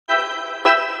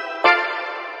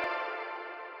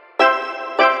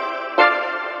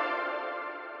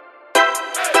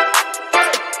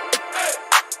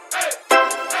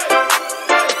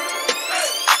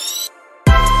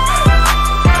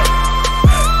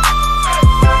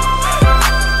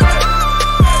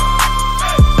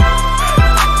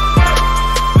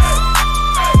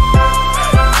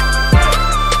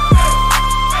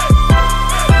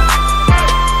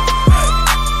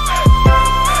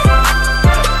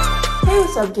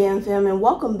up, GAM fam, and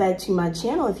welcome back to my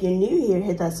channel. If you're new here,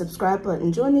 hit that subscribe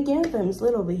button. Join the GAM fam, it's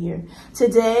lit over here.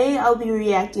 Today, I'll be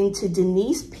reacting to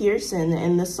Denise Pearson,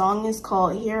 and the song is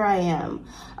called Here I Am.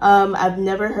 I've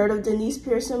never heard of Denise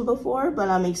Pearson before, but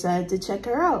I'm excited to check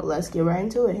her out. Let's get right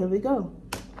into it. Here we go.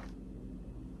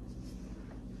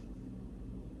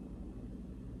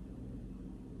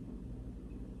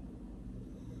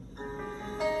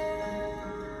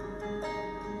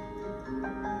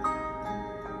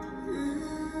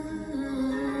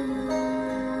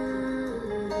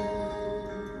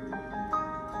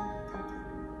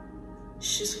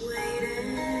 She's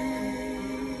waiting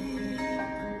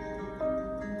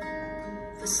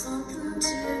for something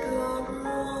to go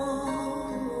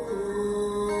wrong.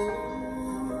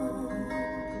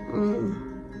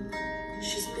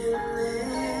 She's been there,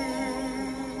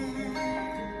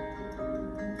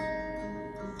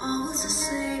 always the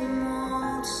same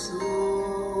old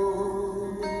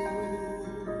song.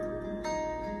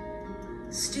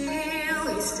 Still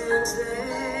he stands there.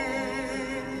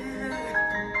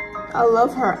 I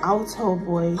love her alto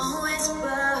voice. Always by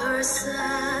her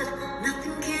side,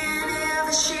 nothing can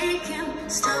ever shake him,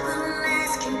 stubborn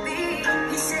as can be.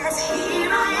 He says, here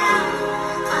I am,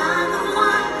 I'm the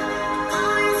one,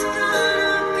 always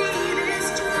gonna be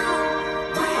this strong.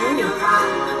 When you're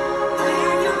wrong,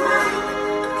 when you're right,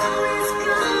 I'm always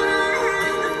gonna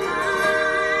have the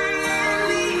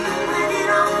finally. When it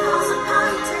all falls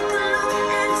apart, take a look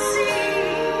and see,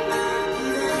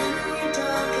 even in your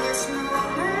darkest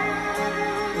moment.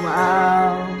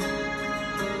 Wow.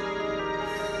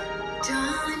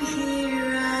 Darling,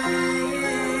 here I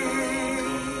am.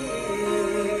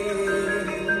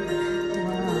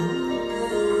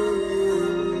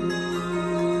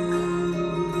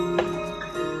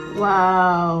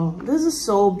 Wow, this is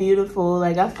so beautiful.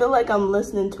 Like, I feel like I'm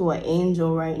listening to an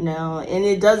angel right now, and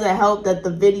it doesn't help that the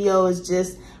video is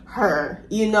just her.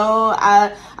 You know,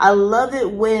 I love it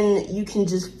when you can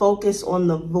just focus on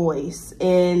the voice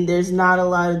and there's not a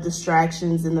lot of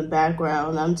distractions in the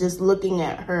background. I'm just looking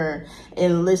at her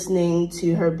and listening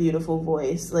to her beautiful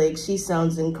voice. Like, she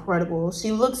sounds incredible.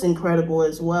 She looks incredible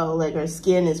as well. Like, her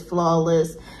skin is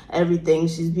flawless, everything.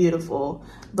 She's beautiful.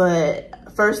 But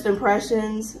first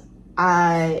impressions,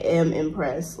 I am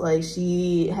impressed. Like,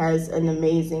 she has an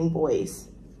amazing voice.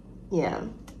 Yeah.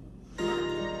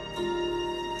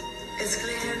 It's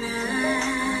clear now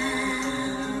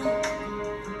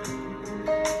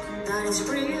that it's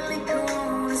really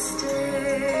gonna stay.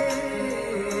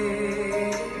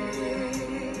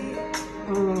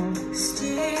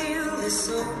 Still, there's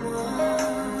so much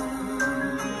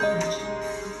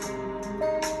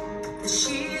that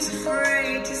she's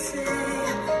afraid to say.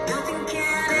 Nothing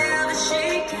can ever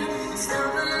shake him,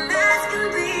 stubborn as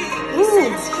can be. He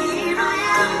says, here I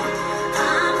am,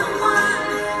 I'm the one,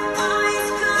 always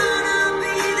gonna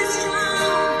be this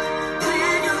strong.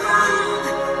 When you're wrong,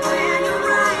 when you're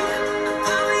right, I'm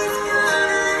always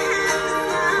gonna have the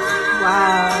fight.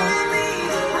 Wow.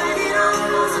 When it all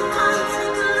falls apart,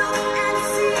 take a look and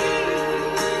see,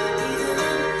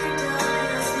 even in your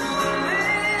darkest moment.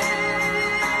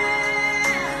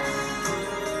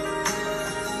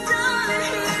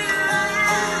 Darling, here I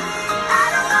am. I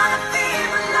don't wanna be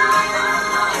alone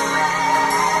alone.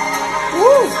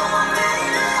 Woo. So I'm ready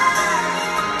to learn,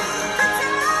 to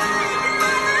take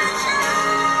another chance.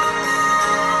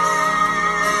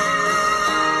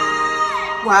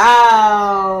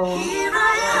 Wow. Here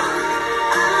I am,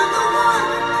 I'm the one,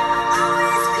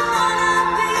 always gonna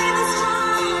be the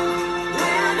strong.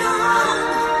 When you're wrong,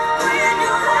 when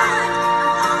you're right,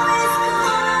 I'm always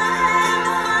gonna have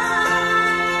the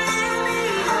finally.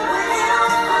 When it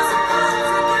all falls apart,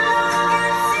 take a look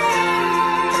and see,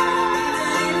 even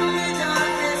in your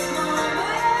darkest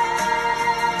moment.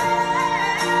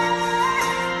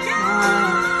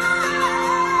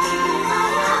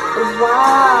 Wow.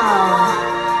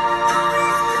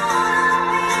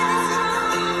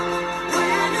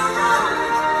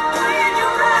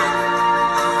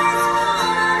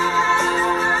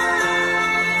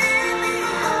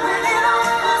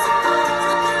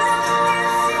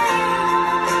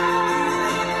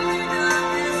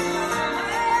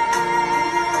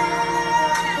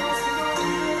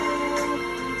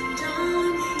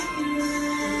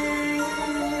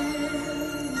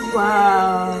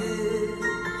 Wow.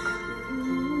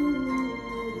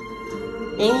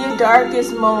 In your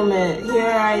darkest moment, here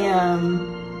I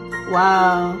am.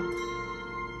 Wow.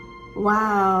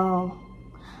 Wow.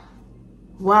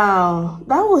 Wow,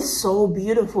 that was so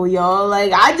beautiful, y'all.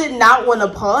 Like, I did not want to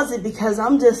pause it because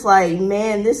I'm just like,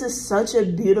 man, this is such a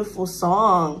beautiful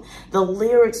song. The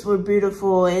lyrics were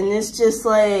beautiful, and it's just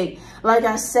like, like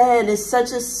I said, it's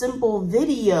such a simple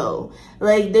video.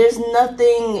 Like, there's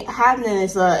nothing happening.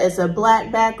 It's a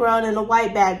black background and a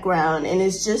white background, and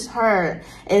it's just her.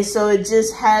 And so it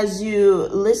just has you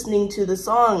listening to the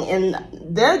song, and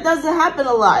that doesn't happen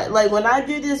a lot. Like, when I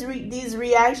do these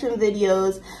reaction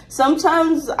videos,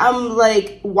 sometimes I'm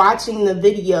like watching the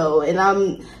video and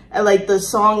I'm like, the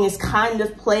song is kind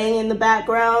of playing in the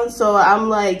background, so I'm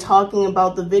like talking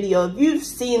about the video. If you've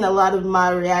seen a lot of my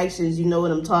reactions, you know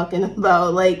what I'm talking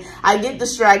about. Like, I get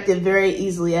distracted very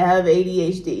easily. I have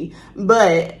ADHD,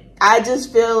 but I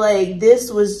just feel like this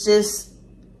was just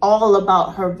all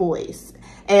about her voice,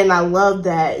 and I love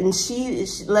that. And she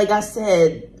like I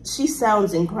said, she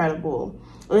sounds incredible.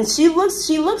 And she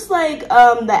looks like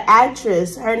the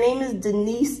actress. Her name is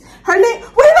Denise. Wait a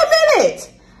minute.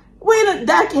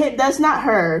 That's not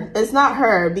her. It's not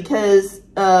her, because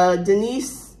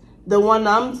Denise, the one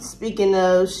I'm speaking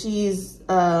of, she's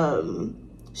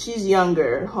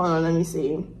younger. Hold on, let me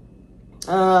see.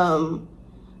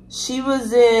 She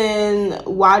was in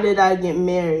Why Did I Get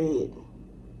Married?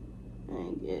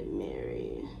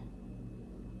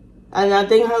 And I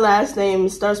think her last name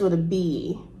starts with a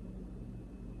B.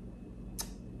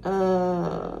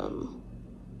 Her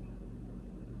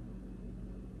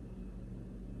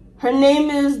name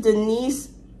is Denise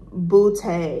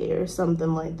Boutte or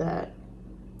something like that.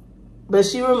 But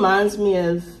she reminds me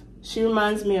of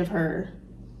her,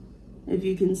 if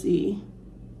you can see.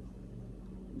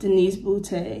 Denise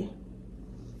Boutte.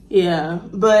 Yeah,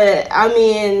 but I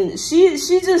mean, she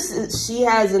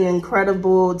has an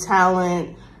incredible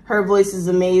talent. Her voice is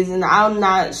amazing. I'm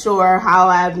not sure how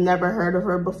I've never heard of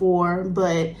her before,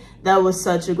 but that was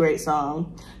such a great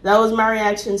song. That was my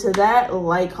reaction to that.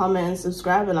 Like, comment, and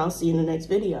subscribe, and I'll see you in the next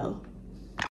video.